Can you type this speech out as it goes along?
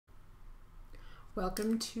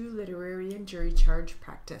Welcome to literary and jury charge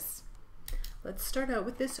practice. Let's start out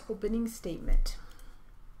with this opening statement.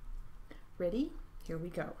 Ready? Here we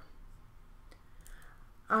go.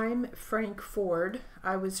 I'm Frank Ford.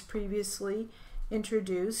 I was previously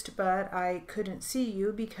introduced, but I couldn't see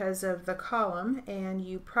you because of the column, and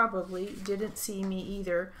you probably didn't see me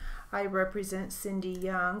either. I represent Cindy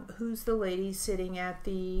Young, who's the lady sitting at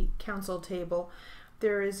the counsel table.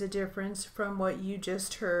 There is a difference from what you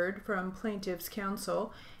just heard from plaintiff's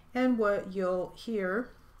counsel and what you'll hear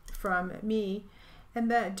from me, and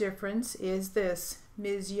that difference is this.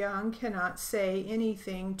 Ms. Young cannot say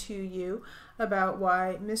anything to you about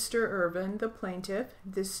why Mr. Irvin, the plaintiff,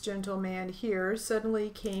 this gentleman here, suddenly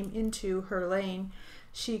came into her lane.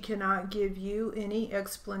 She cannot give you any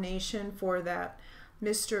explanation for that.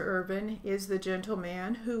 Mr. Irvin is the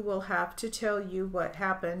gentleman who will have to tell you what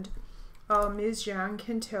happened. All Ms. Young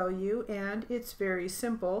can tell you, and it's very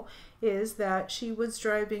simple, is that she was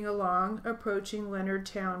driving along, approaching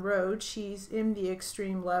Leonardtown Road. She's in the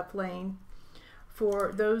extreme left lane.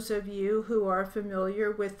 For those of you who are familiar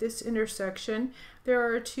with this intersection, there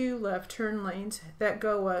are two left turn lanes that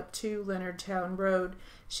go up to Leonardtown Road.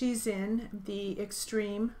 She's in the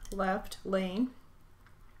extreme left lane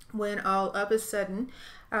when all of a sudden,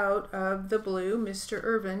 out of the blue, Mr.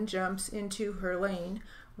 Irvin jumps into her lane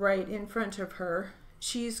right in front of her.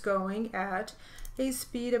 She's going at a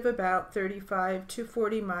speed of about 35 to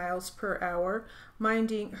 40 miles per hour,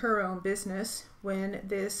 minding her own business, when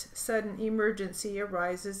this sudden emergency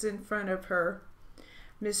arises in front of her.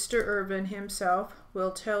 Mr. Irvin himself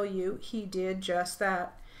will tell you he did just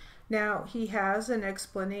that. Now, he has an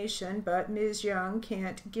explanation, but Ms. Young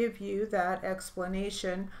can't give you that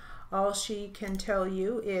explanation. All she can tell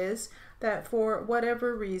you is that for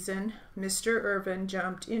whatever reason, Mr. Irvin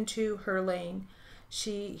jumped into her lane.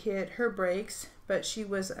 She hit her brakes, but she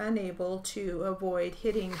was unable to avoid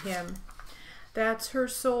hitting him. That's her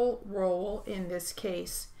sole role in this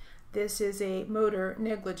case. This is a motor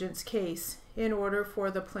negligence case. In order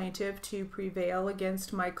for the plaintiff to prevail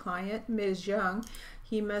against my client, Ms. Young,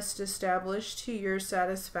 he must establish to your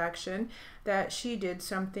satisfaction that she did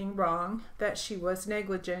something wrong, that she was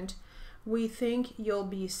negligent. We think you'll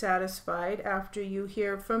be satisfied after you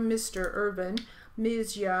hear from Mr. Irvin,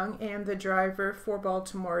 Ms. Young, and the driver for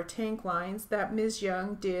Baltimore Tank Lines that Ms.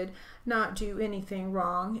 Young did not do anything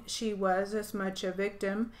wrong. She was as much a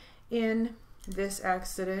victim in this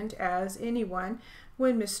accident as anyone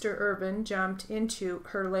when Mr. Irvin jumped into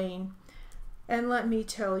her lane. And let me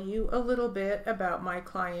tell you a little bit about my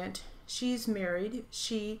client. She's married.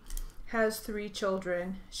 She has 3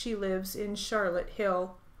 children. She lives in Charlotte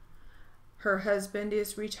Hill. Her husband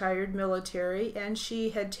is retired military, and she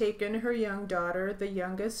had taken her young daughter, the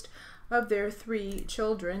youngest of their 3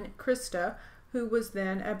 children, Krista, who was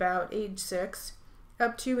then about age 6,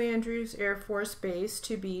 up to Andrews Air Force Base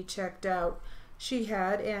to be checked out. She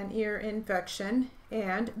had an ear infection,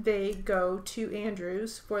 and they go to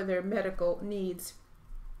Andrews for their medical needs.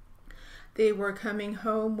 They were coming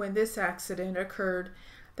home when this accident occurred.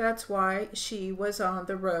 That's why she was on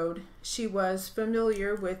the road. She was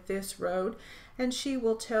familiar with this road, and she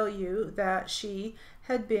will tell you that she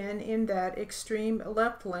had been in that extreme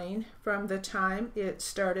left lane from the time it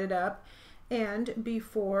started up, and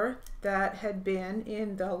before that had been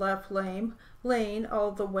in the left lane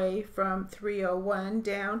all the way from 301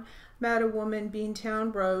 down Mattawoman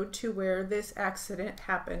Beantown Road to where this accident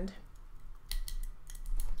happened.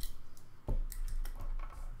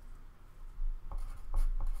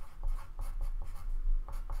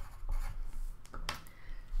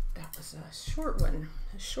 A short one,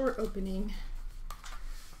 a short opening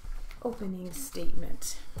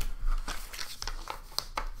statement.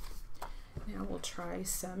 Now we'll try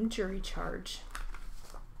some jury charge.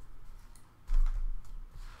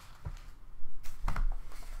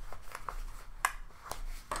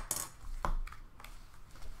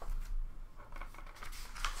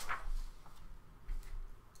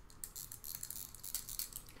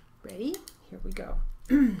 Ready? Here we go.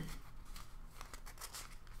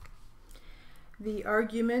 The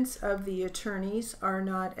arguments of the attorneys are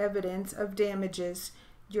not evidence of damages.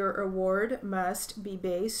 Your award must be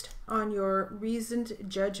based on your reasoned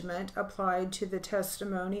judgment applied to the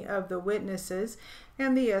testimony of the witnesses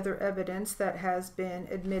and the other evidence that has been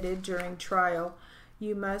admitted during trial.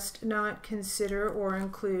 You must not consider or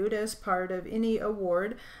include as part of any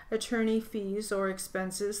award attorney fees or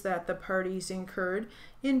expenses that the parties incurred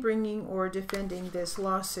in bringing or defending this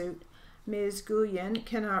lawsuit. Ms. Goulian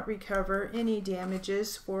cannot recover any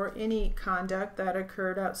damages for any conduct that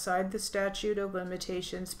occurred outside the statute of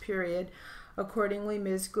limitations period. Accordingly,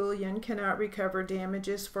 Ms. Goulian cannot recover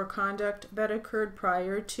damages for conduct that occurred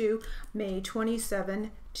prior to May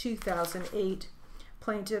 27, 2008.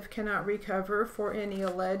 Plaintiff cannot recover for any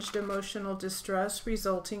alleged emotional distress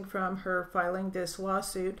resulting from her filing this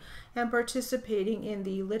lawsuit and participating in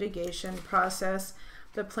the litigation process.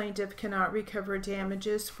 The plaintiff cannot recover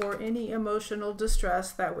damages for any emotional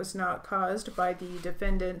distress that was not caused by the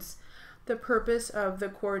defendants. The purpose of the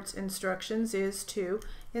court's instructions is to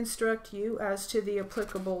instruct you as to the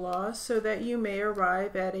applicable law so that you may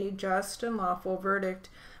arrive at a just and lawful verdict.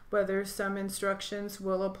 Whether some instructions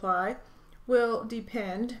will apply will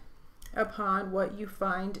depend upon what you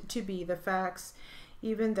find to be the facts.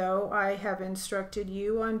 Even though I have instructed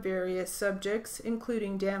you on various subjects,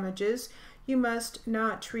 including damages, you must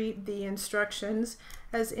not treat the instructions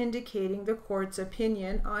as indicating the court's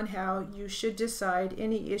opinion on how you should decide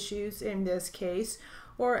any issues in this case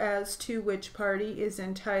or as to which party is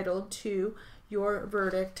entitled to your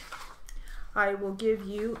verdict. I will give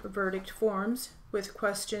you verdict forms with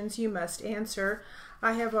questions you must answer.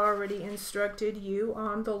 I have already instructed you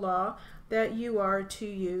on the law that you are to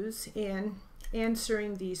use in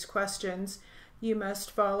answering these questions. You must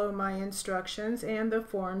follow my instructions and the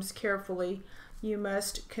forms carefully. You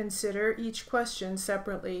must consider each question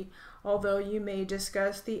separately. Although you may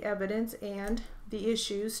discuss the evidence and the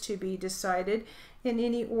issues to be decided in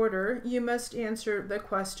any order, you must answer the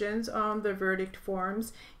questions on the verdict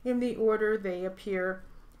forms in the order they appear.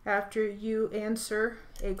 After you answer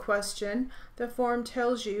a question, the form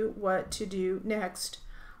tells you what to do next.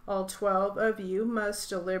 All 12 of you must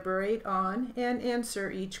deliberate on and answer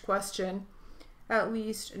each question. At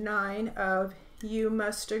least 9 of you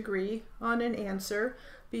must agree on an answer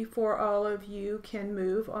before all of you can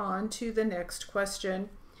move on to the next question.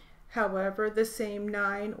 However, the same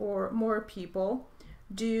 9 or more people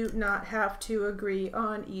do not have to agree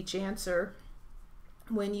on each answer.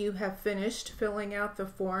 When you have finished filling out the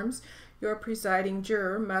forms, your presiding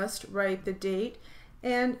juror must write the date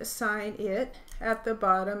and sign it at the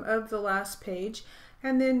bottom of the last page,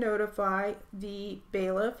 and then notify the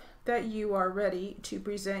bailiff that you are ready to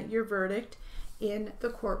present your verdict in the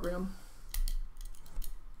courtroom.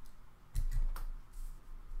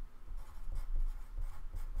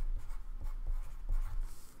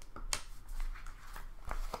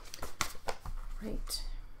 Right.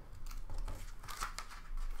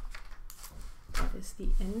 That is the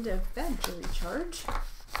end of that jury charge.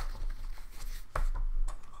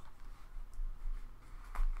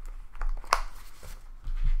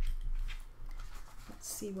 Let's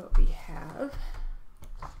see what we have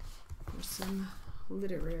for some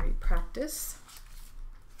literary practice.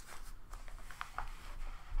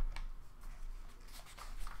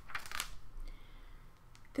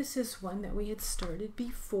 This is one that we had started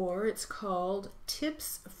before. It's called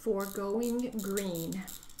Tips for Going Green.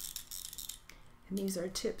 And these are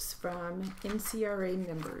tips from NCRA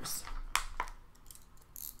members.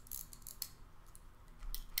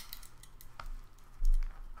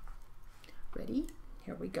 Ready?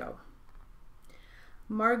 Here we go.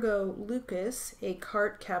 Margot Lucas, a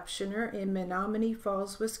cart captioner in Menominee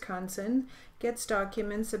Falls, Wisconsin, gets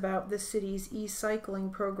documents about the city's e-cycling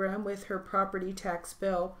program with her property tax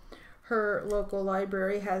bill. Her local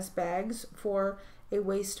library has bags for a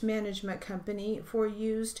waste management company for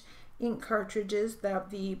used ink cartridges that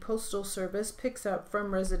the Postal Service picks up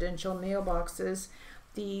from residential mailboxes.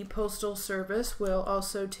 The Postal Service will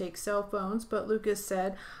also take cell phones, but Lucas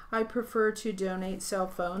said, "I prefer to donate cell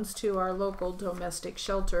phones to our local domestic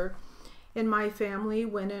shelter. In my family,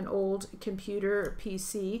 when an old computer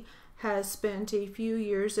PC has spent a few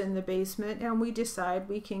years in the basement and we decide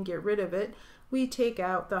we can get rid of it, we take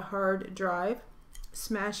out the hard drive,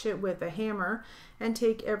 smash it with a hammer, and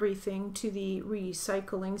take everything to the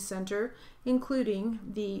recycling center, including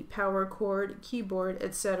the power cord, keyboard,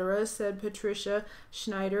 etc., said Patricia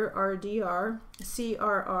Schneider, RDR,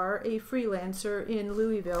 CRR, a freelancer in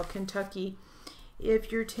Louisville, Kentucky.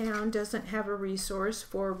 If your town doesn't have a resource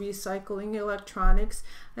for recycling electronics,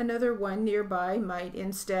 another one nearby might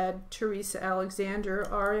instead. Teresa Alexander,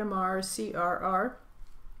 RMR, CRR,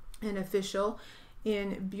 an official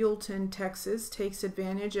in Buellton, Texas, takes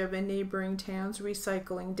advantage of a neighboring town's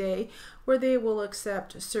recycling day where they will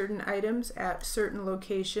accept certain items at certain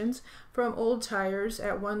locations, from old tires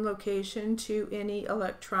at one location to any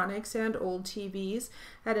electronics and old TVs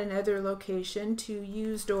at another location to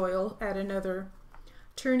used oil at another.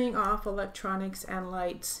 turning off electronics and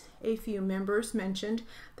lights. A few members mentioned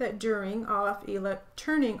that turning off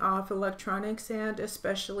electronics and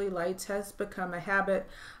especially lights has become a habit.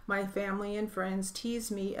 My family and friends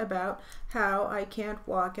tease me about how I can't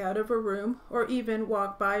walk out of a room or even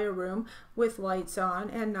walk by a room with lights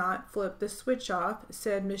on and not flip the switch off,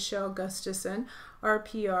 said Michelle Gustafson,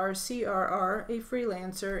 RPR-CRR, a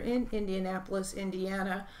freelancer in Indianapolis,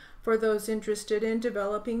 Indiana. For those interested in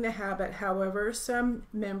developing the habit, however, some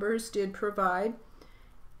members did provide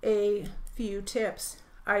a few tips.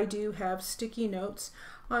 I do have sticky notes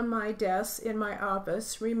on my desk in my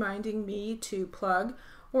office reminding me to plug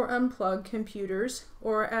or unplug computers,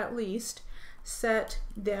 or at least set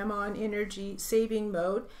them on energy saving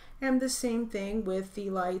mode, and the same thing with the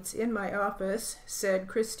lights in my office, said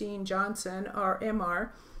Christine Johnson, RMR,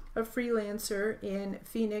 a freelancer in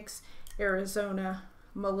Phoenix, Arizona.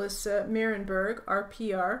 Melissa Mirenberg,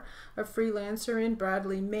 RPR, a freelancer in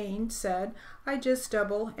Bradley, Maine, said, I just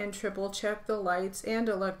double and triple check the lights and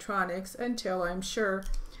electronics until I'm sure.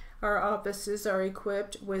 Our offices are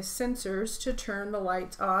equipped with sensors to turn the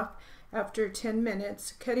lights off after 10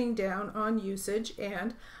 minutes, cutting down on usage,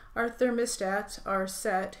 and our thermostats are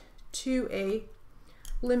set to a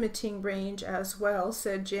limiting range as well,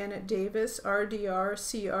 said Janet Davis,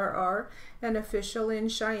 RDR-CRR, an official in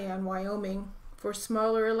Cheyenne, Wyoming. For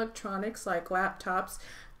smaller electronics like laptops,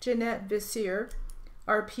 Jeanette Visier,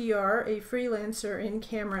 RPR, a freelancer in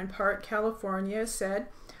Cameron Park, California, said,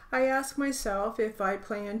 I ask myself if I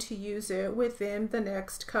plan to use it within the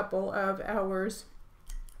next couple of hours.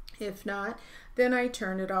 If not, then I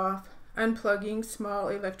turn it off. Unplugging small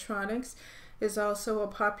electronics is also a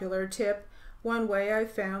popular tip. One way I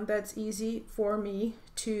found that's easy for me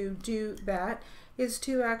to do that is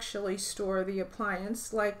to actually store the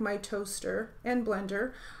appliance, like my toaster and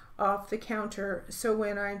blender, off the counter. So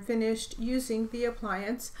when I'm finished using the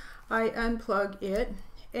appliance, I unplug it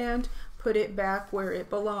and put it back where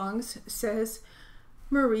it belongs, says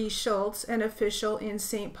Marie Schultz, an official in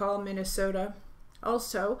St. Paul, Minnesota.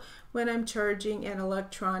 Also, when I'm charging an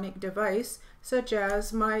electronic device, such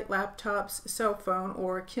as my laptop's cell phone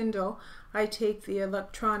or Kindle, I take the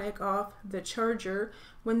electronic off the charger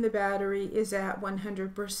when the battery is at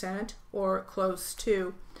 100% or close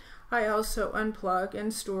to. I also unplug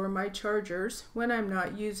and store my chargers when I'm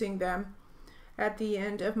not using them. At the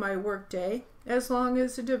end of my workday, as long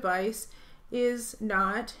as the device is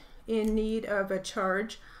not in need of a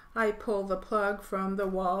charge, I pull the plug from the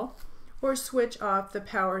wall or switch off the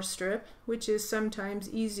power strip, which is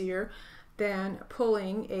sometimes easier than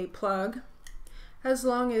pulling a plug. As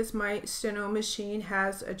long as my steno machine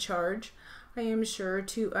has a charge, I am sure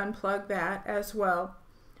to unplug that as well.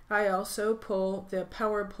 I also pull the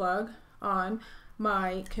power plug on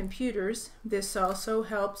my computers. This also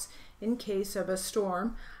helps in case of a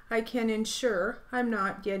storm. I can ensure I'm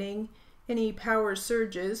not getting any power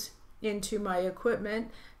surges into my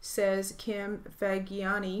equipment, says Kim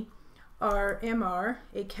Fagiani, RMR,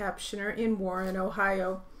 a captioner in Warren,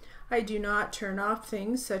 Ohio. I do not turn off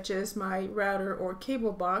things such as my router or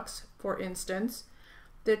cable box, for instance.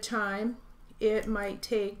 The time it might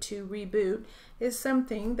take to reboot is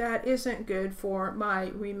something that isn't good for my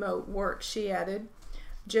remote work, she added.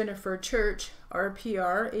 Jennifer Church,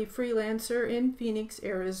 RPR, a freelancer in Phoenix,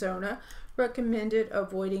 Arizona, recommended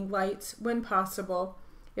avoiding lights when possible.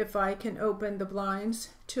 If I can open the blinds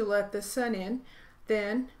to let the sun in,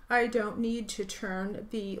 then I don't need to turn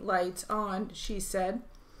the lights on, she said.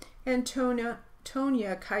 And Tonya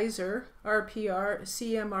Kaiser, RPR,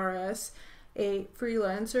 CMRS, a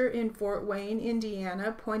freelancer in Fort Wayne,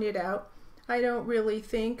 Indiana, pointed out, I don't really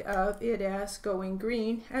think of it as going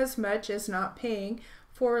green as much as not paying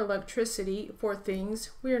for electricity for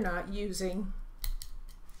things we're not using.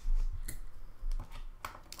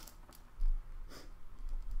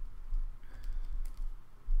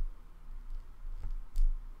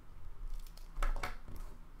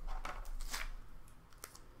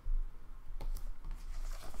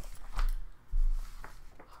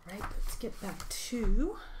 All right, let's get back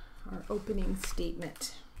to our opening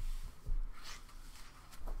statement.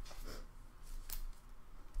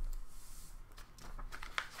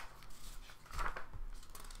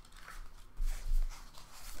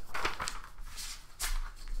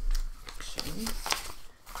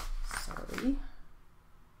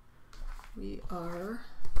 We're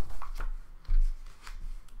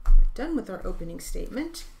done with our opening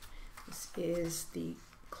statement. This is the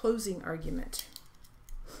closing argument.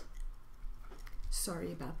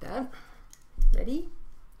 Sorry about that. Ready?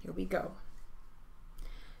 Here we go.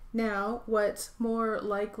 Now, what's more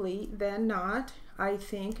likely than not, I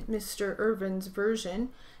think Mr. Irvin's version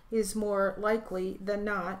is more likely than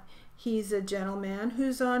not he's a gentleman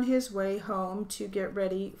who's on his way home to get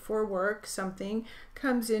ready for work. Something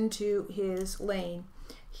comes into his lane.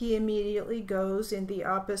 He immediately goes in the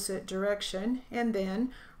opposite direction, and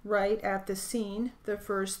then right at the scene, the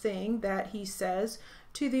first thing that he says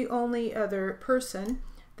to the only other person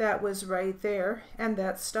that was right there and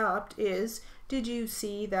that stopped is, "Did you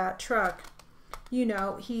see that truck?" You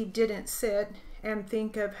know, he didn't sit and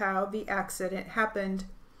think of how the accident happened.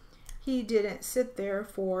 He didn't sit there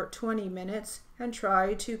for 20 minutes and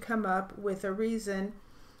try to come up with a reason.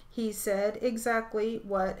 He said exactly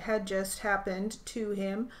what had just happened to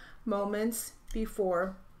him moments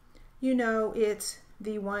before. You know, it's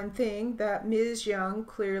the one thing that Ms. Young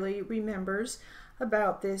clearly remembers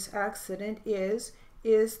about this accident is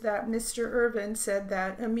that Mr. Irvin said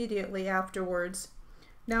that immediately afterwards.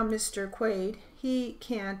 Now, Mr. Quaid, he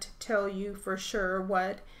can't tell you for sure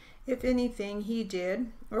what, if anything, he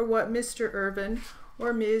did, or what Mr. Irvin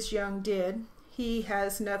or Ms. Young did. He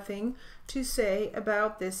has nothing to say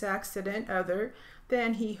about this accident other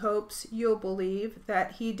than he hopes you'll believe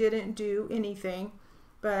that he didn't do anything,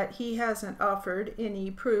 but he hasn't offered any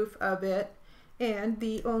proof of it, and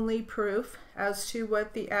the only proof as to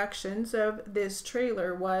what the actions of this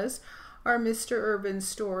trailer was are Mr. Irvin's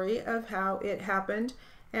story of how it happened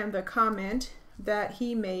and the comment that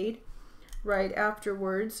he made right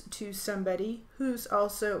afterwards to somebody who's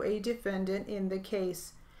also a defendant in the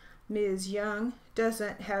case. Ms. Young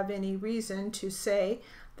doesn't have any reason to say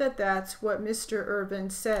that that's what Mr. Irvin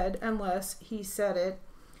said unless he said it.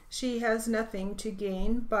 She has nothing to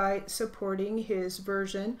gain by supporting his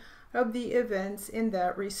version of the events in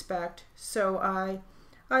that respect. So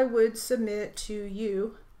I would submit to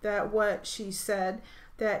you that what she said,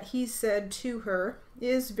 that he said to her,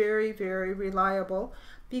 is very, very reliable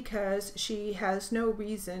because she has no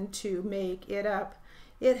reason to make it up.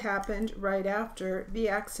 It happened right after the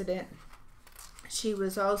accident. She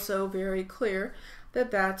was also very clear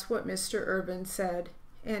that that's what Mr. Irvin said.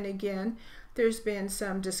 And again, there's been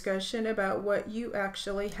some discussion about what you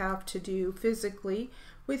actually have to do physically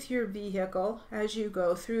with your vehicle as you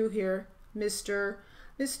go through here. Mr.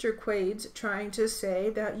 Quaid's trying to say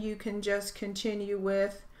that you can just continue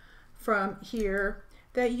with from here,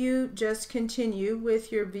 that you just continue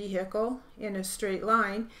with your vehicle in a straight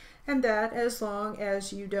line, and that as long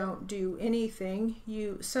as you don't do anything,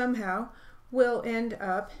 you somehow will end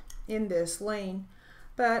up in this lane.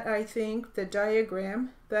 But I think the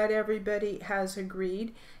diagram that everybody has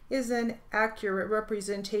agreed is an accurate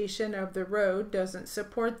representation of the road doesn't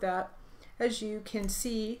support that. As you can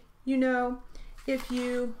see, you know, if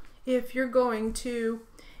you're going to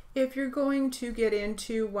get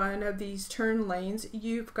into one of these turn lanes,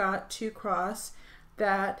 you've got to cross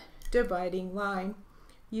that dividing line.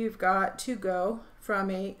 You've got to go from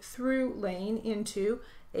a through lane into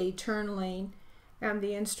a turn lane. And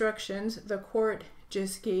the instructions the court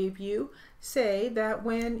just gave you say that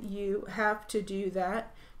when you have to do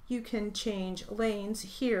that, you can change lanes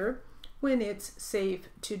here when it's safe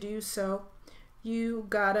to do so. You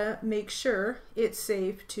gotta make sure it's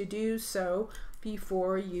safe to do so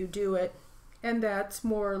before you do it. And that's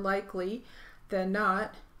more likely than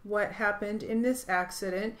not what happened in this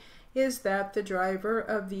accident is that the driver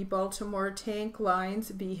of the Baltimore Tank Line's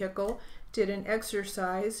vehicle didn't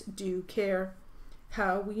exercise due care.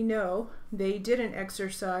 How we know they didn't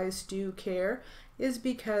exercise due care is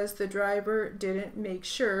because the driver didn't make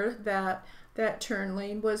sure that that turn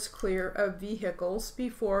lane was clear of vehicles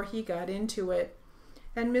before he got into it.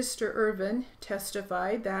 And Mr. Irvin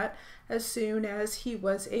testified that as soon as he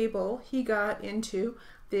was able, he got into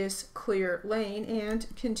this clear lane and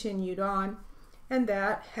continued on, and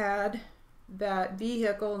that had that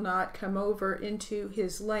vehicle not come over into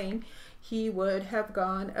his lane, he would have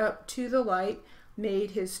gone up to the light,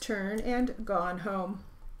 made his turn, and gone home.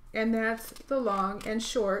 And that's the long and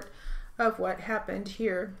short of what happened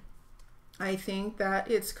here. I think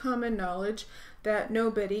that it's common knowledge that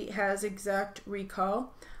nobody has exact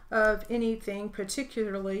recall of anything,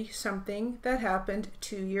 particularly something that happened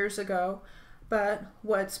 2 years ago. But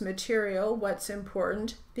what's material, what's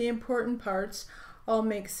important, the important parts all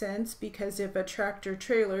make sense, because if a tractor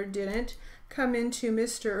trailer didn't come into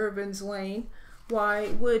Mr. Irvin's lane, why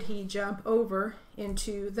would he jump over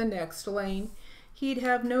into the next lane? He'd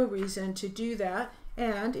have no reason to do that,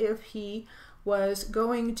 and if he was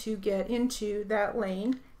going to get into that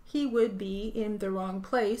lane, he would be in the wrong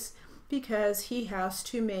place because he has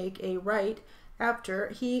to make a right after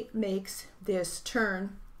he makes this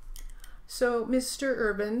turn. So Mr.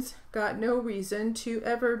 Irvin's got no reason to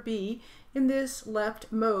ever be in this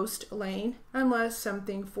leftmost lane unless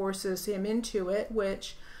something forces him into it,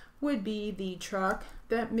 which would be the truck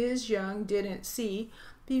that Ms. Young didn't see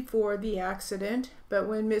before the accident, but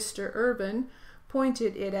when Mr. Urban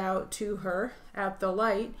pointed it out to her at the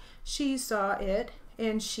light, she saw it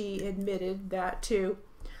and she admitted that too.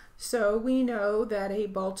 So we know that a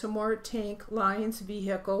Baltimore Tank Lines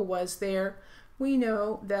vehicle was there. We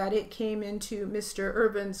know that it came into Mr.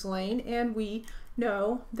 Urban's lane, and we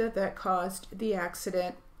know that that caused the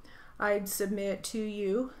accident. I'd submit to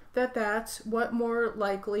you that that's what more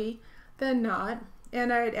likely than not,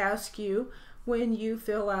 and I'd ask you when you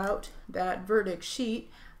fill out that verdict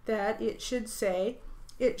sheet that it should say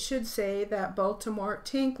that Baltimore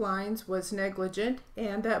Tank Lines was negligent,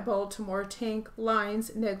 and that Baltimore Tank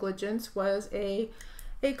Lines negligence was a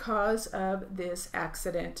cause of this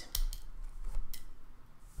accident.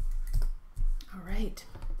 All right,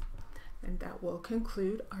 and that will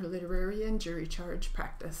conclude our literary and jury charge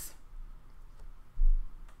practice.